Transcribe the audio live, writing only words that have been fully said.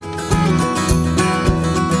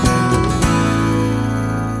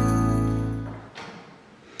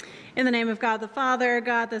In the name of God the Father,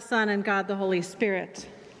 God the Son, and God the Holy Spirit.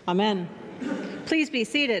 Amen. Please be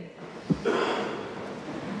seated.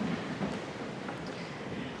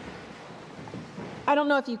 I don't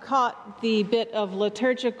know if you caught the bit of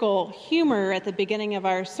liturgical humor at the beginning of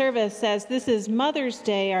our service. As this is Mother's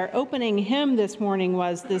Day, our opening hymn this morning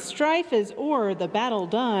was, "The strife is o'er, the battle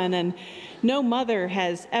done," and no mother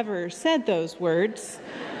has ever said those words.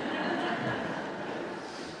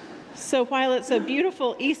 So while it's a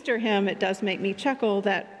beautiful Easter hymn, it does make me chuckle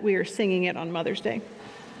that we are singing it on Mother's Day.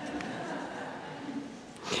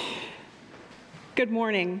 Good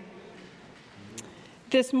morning.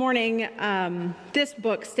 This morning, this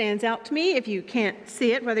book stands out to me, if you can't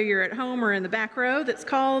see it, whether you're at home or in the back row, that's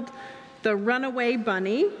called The Runaway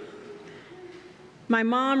Bunny. My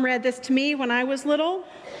mom read this to me when I was little.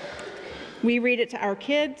 We read it to our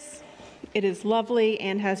kids. It is lovely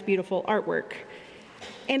and has beautiful artwork.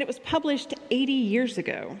 And it was published 80 years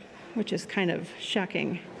ago, which is kind of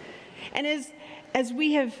shocking. And as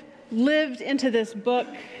we have lived into this book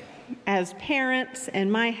as parents in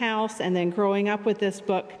my house and then growing up with this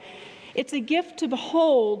book, it's a gift to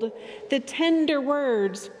behold the tender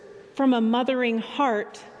words from a mothering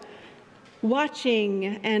heart, watching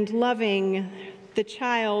and loving the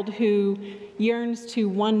child who yearns to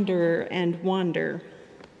wonder and wander.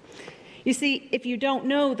 You see, if you don't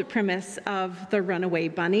know the premise of The Runaway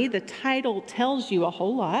Bunny, the title tells you a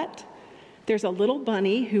whole lot. There's a little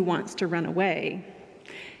bunny who wants to run away.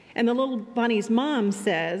 And the little bunny's mom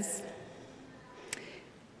says,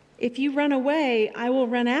 "If you run away, I will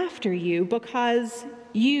run after you because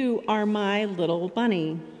you are my little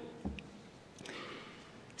bunny."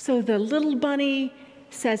 So the little bunny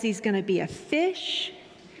says he's going to be a fish,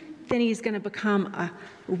 then he's going to become a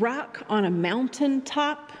rock on a mountain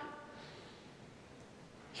top.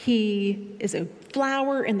 He is a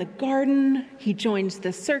flower in the garden. He joins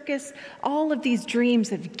the circus. All of these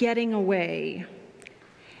dreams of getting away.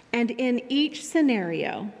 And in each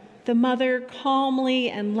scenario, the mother calmly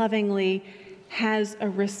and lovingly has a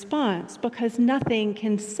response because nothing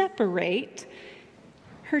can separate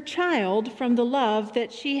her child from the love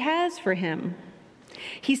that she has for him.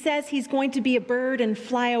 He says he's going to be a bird and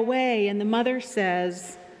fly away, and the mother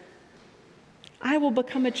says, "I will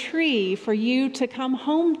become a tree for you to come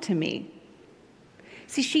home to me."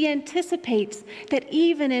 See, she anticipates that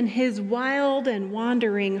even in his wild and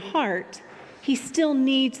wandering heart, he still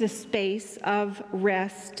needs a space of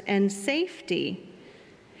rest and safety.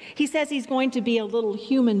 He says he's going to be a little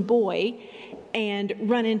human boy and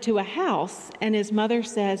run into a house, and his mother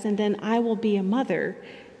says, "And then I will be a mother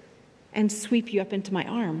and sweep you up into my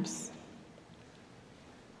arms."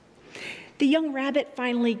 The young rabbit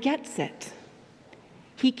finally gets it.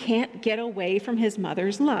 He can't get away from his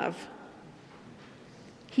mother's love.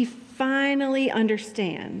 He finally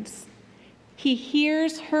understands. He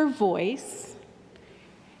hears her voice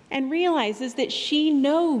and realizes that she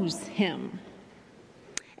knows him.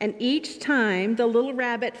 And each time the little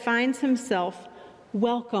rabbit finds himself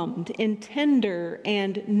welcomed in tender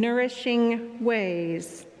and nourishing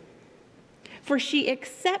ways. For she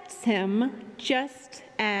accepts him just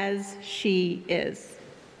as she is.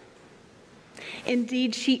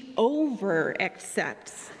 Indeed, she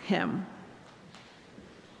over-accepts him.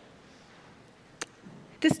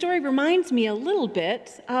 This story reminds me a little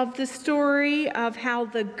bit of the story of how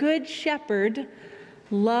the Good Shepherd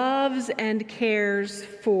loves and cares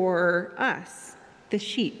for us, the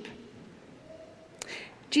sheep.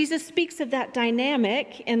 Jesus speaks of that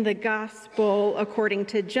dynamic in the Gospel according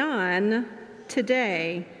to John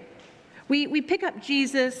today. We pick up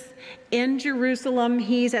Jesus in Jerusalem.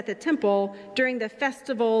 He's at the temple during the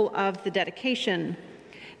festival of the dedication.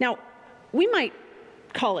 Now, we might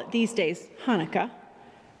call it these days Hanukkah,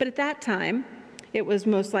 but at that time, it was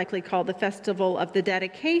most likely called the festival of the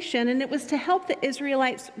dedication, and it was to help the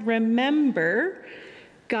Israelites remember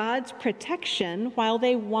God's protection while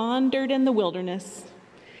they wandered in the wilderness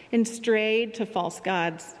and strayed to false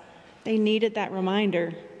gods. They needed that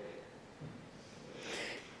reminder.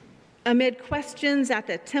 Amid questions at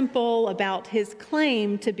the temple about his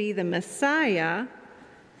claim to be the Messiah,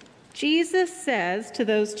 Jesus says to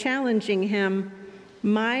those challenging him,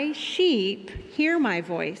 "My sheep hear my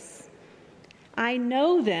voice. I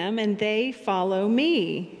know them and they follow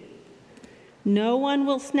me. No one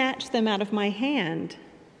will snatch them out of my hand."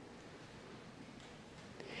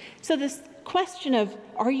 So this question of,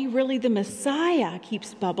 are you really the Messiah,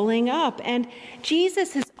 keeps bubbling up. And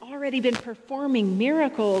Jesus has already been performing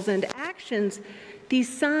miracles and actions, these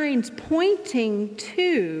signs pointing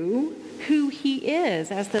to who he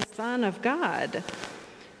is as the Son of God,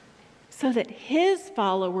 so that his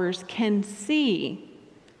followers can see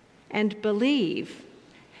and believe,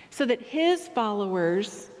 so that his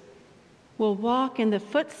followers will walk in the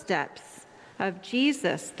footsteps of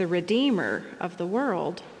Jesus, the Redeemer of the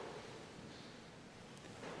world.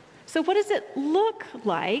 So what does it look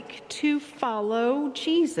like to follow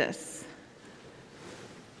Jesus?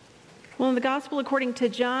 Well, in the Gospel according to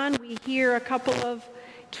John, we hear a couple of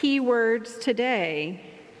key words today.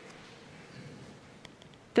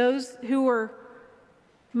 Those who are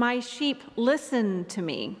my sheep listen to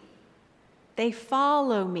me. They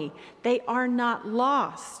follow me. They are not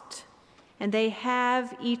lost, and they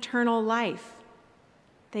have eternal life.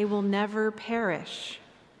 They will never perish,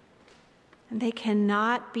 and they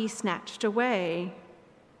cannot be snatched away.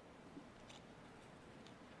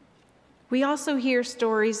 We also hear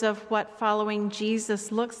stories of what following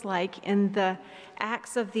Jesus looks like in the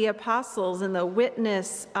Acts of the Apostles and the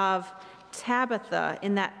witness of Tabitha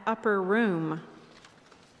in that upper room.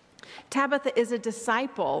 Tabitha is a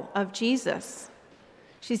disciple of Jesus.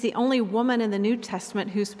 She's the only woman in the New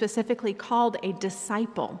Testament who's specifically called a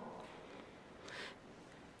disciple.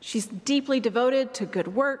 She's deeply devoted to good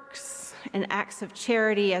works and acts of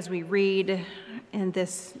charity, as we read in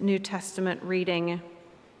this New Testament reading.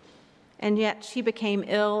 And yet she became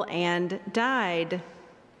ill and died.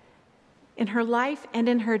 In her life and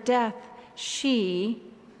in her death, she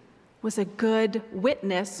was a good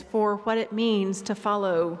witness for what it means to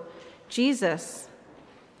follow Jesus.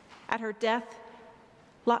 At her death,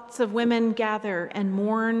 lots of women gather and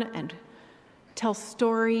mourn and tell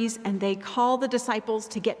stories, and they call the disciples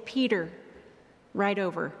to get Peter right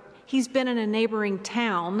over. He's been in a neighboring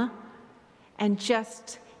town and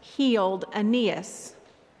just healed Aeneas,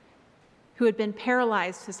 who had been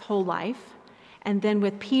paralyzed his whole life. And then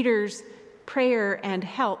with Peter's prayer and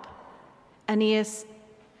help, Aeneas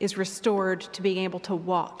is restored to being able to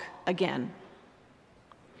walk again.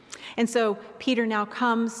 And so Peter now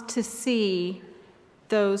comes to see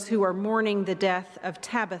those who are mourning the death of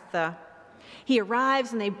Tabitha. He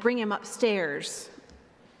arrives and they bring him upstairs.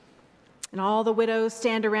 And all the widows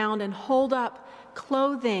stand around and hold up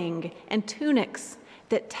clothing and tunics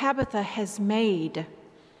that Tabitha has made.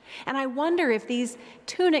 And I wonder if these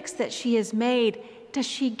tunics that she has made, does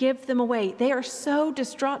she give them away? They are so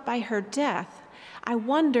distraught by her death. I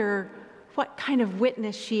wonder what kind of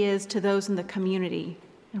witness she is to those in the community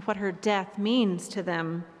and what her death means to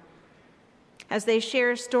them. As they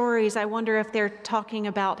share stories, I wonder if they're talking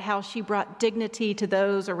about how she brought dignity to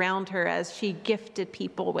those around her as she gifted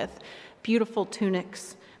people with beautiful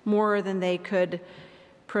tunics, more than they could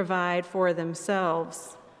provide for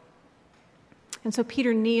themselves. And so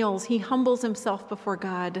Peter kneels, he humbles himself before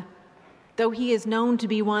God. Though he is known to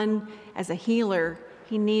be one as a healer,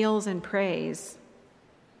 he kneels and prays.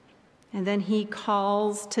 And then he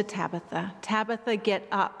calls to Tabitha, "Tabitha, get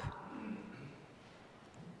up."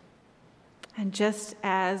 And just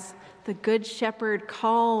as the Good Shepherd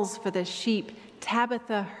calls for the sheep,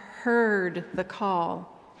 Tabitha heard the call.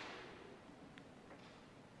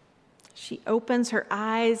 She opens her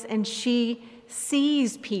eyes and she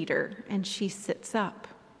sees Peter, and she sits up.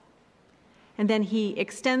 And then he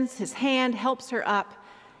extends his hand, helps her up,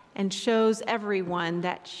 and shows everyone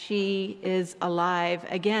that she is alive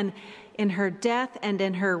again. In her death and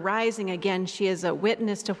in her rising again, she is a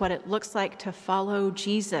witness to what it looks like to follow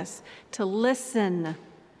Jesus, to listen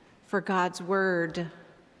for God's word.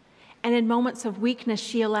 And in moments of weakness,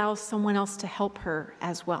 she allows someone else to help her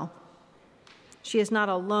as well. She is not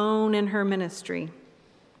alone in her ministry.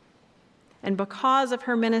 And because of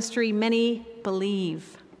her ministry, many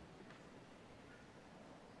believe.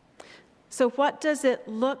 So what does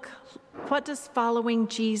following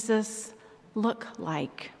Jesus look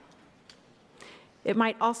like? It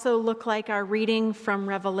might also look like our reading from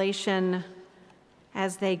Revelation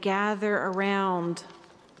as they gather around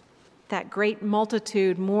that great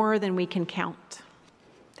multitude, more than we can count.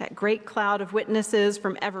 That great cloud of witnesses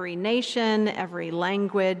from every nation, every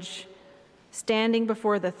language, standing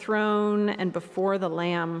before the throne and before the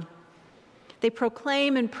Lamb. They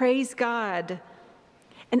proclaim and praise God.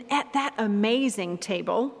 And at that amazing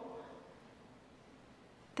table,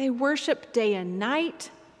 they worship day and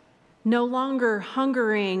night, no longer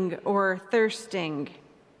hungering or thirsting.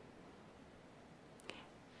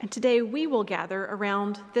 And today we will gather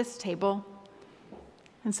around this table.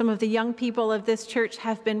 And some of the young people of this church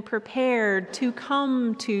have been prepared to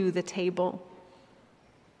come to the table.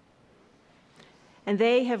 And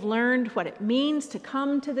they have learned what it means to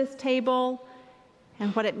come to this table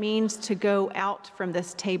and what it means to go out from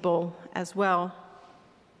this table as well.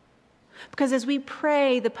 Because as we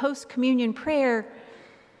pray the post-communion prayer,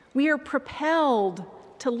 we are propelled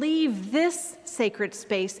to leave this sacred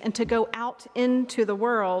space and to go out into the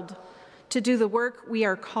world to do the work we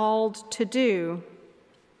are called to do.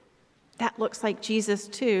 That looks like Jesus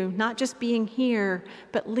too, not just being here,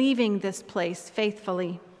 but leaving this place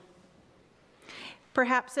faithfully.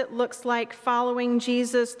 Perhaps it looks like following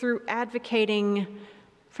Jesus through advocating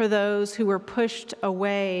for those who were pushed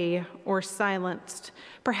away or silenced.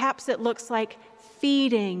 Perhaps it looks like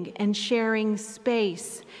feeding and sharing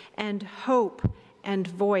space and hope and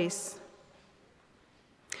voice.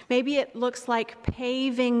 Maybe it looks like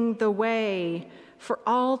paving the way for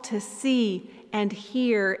all to see and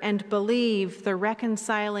hear and believe the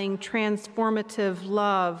reconciling, transformative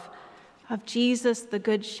love of Jesus, the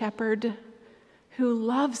Good Shepherd, who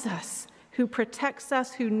loves us, who protects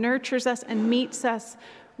us, who nurtures us and meets us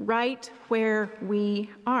right where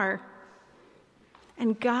we are,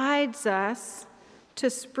 and guides us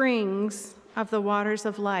to springs of the waters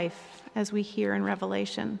of life, as we hear in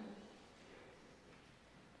Revelation.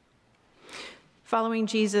 Following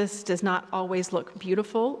Jesus does not always look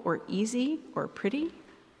beautiful or easy or pretty.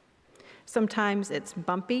 Sometimes it's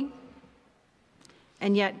bumpy,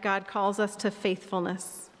 and yet God calls us to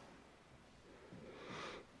faithfulness.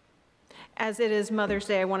 As it is Mother's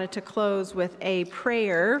Day, I wanted to close with a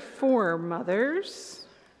prayer for mothers.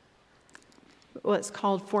 Well, it's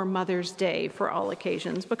called For Mother's Day for all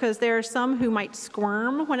occasions, because there are some who might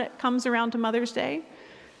squirm when it comes around to Mother's Day.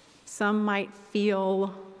 Some might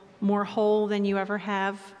feel more whole than you ever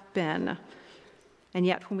have been. And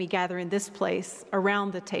yet when we gather in this place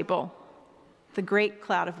around the table, the great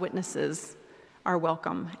cloud of witnesses are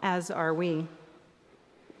welcome, as are we.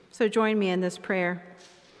 So join me in this prayer.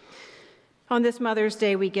 On this Mother's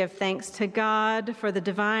Day, we give thanks to God for the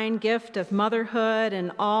divine gift of motherhood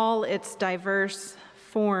in all its diverse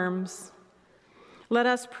forms. Let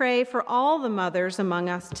us pray for all the mothers among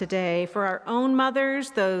us today, for our own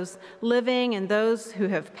mothers, those living and those who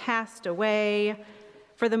have passed away,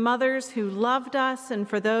 for the mothers who loved us and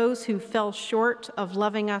for those who fell short of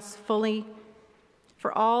loving us fully,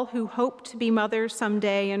 for all who hope to be mothers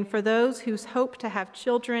someday, and for those whose hope to have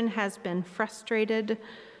children has been frustrated,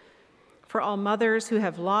 for all mothers who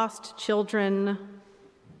have lost children,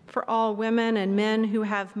 for all women and men who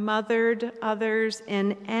have mothered others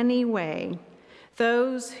in any way,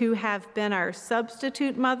 those who have been our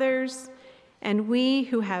substitute mothers, and we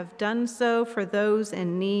who have done so for those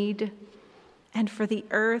in need, and for the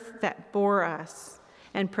earth that bore us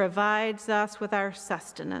and provides us with our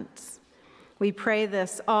sustenance. We pray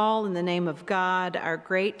this all in the name of God, our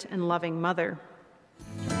great and loving Mother.